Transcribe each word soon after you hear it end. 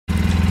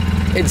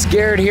It's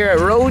Garrett here at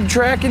Road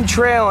Track and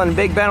Trail in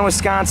Big Bend,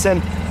 Wisconsin,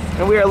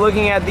 and we are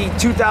looking at the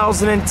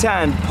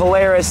 2010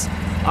 Polaris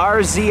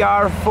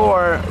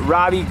RZR4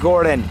 Robby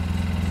Gordon.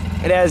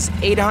 It has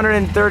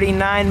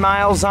 839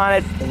 miles on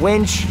it,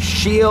 winch,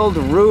 shield,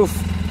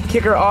 roof,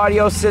 kicker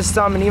audio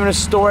system, and even a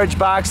storage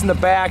box in the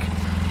back.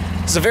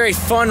 It's a very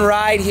fun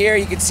ride here.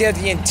 You can see that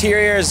the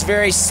interior is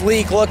very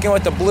sleek looking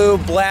with the blue,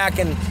 black,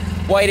 and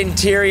white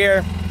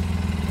interior.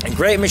 A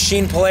great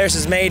machine Polaris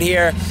has made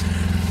here.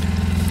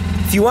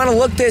 If you want to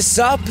look this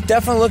up,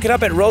 definitely look it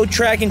up at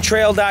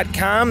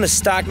roadtrackandtrail.com. The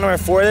stock number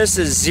for this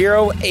is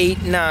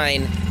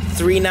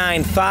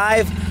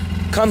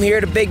 089395. Come here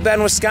to Big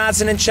Bend,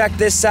 Wisconsin and check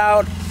this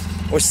out.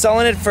 We're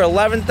selling it for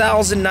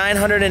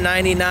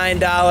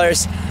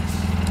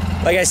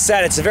 $11,999. Like I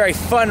said, it's a very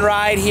fun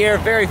ride here,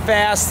 very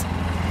fast.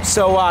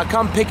 So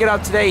come pick it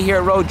up today here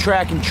at Road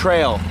Track and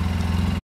Trail.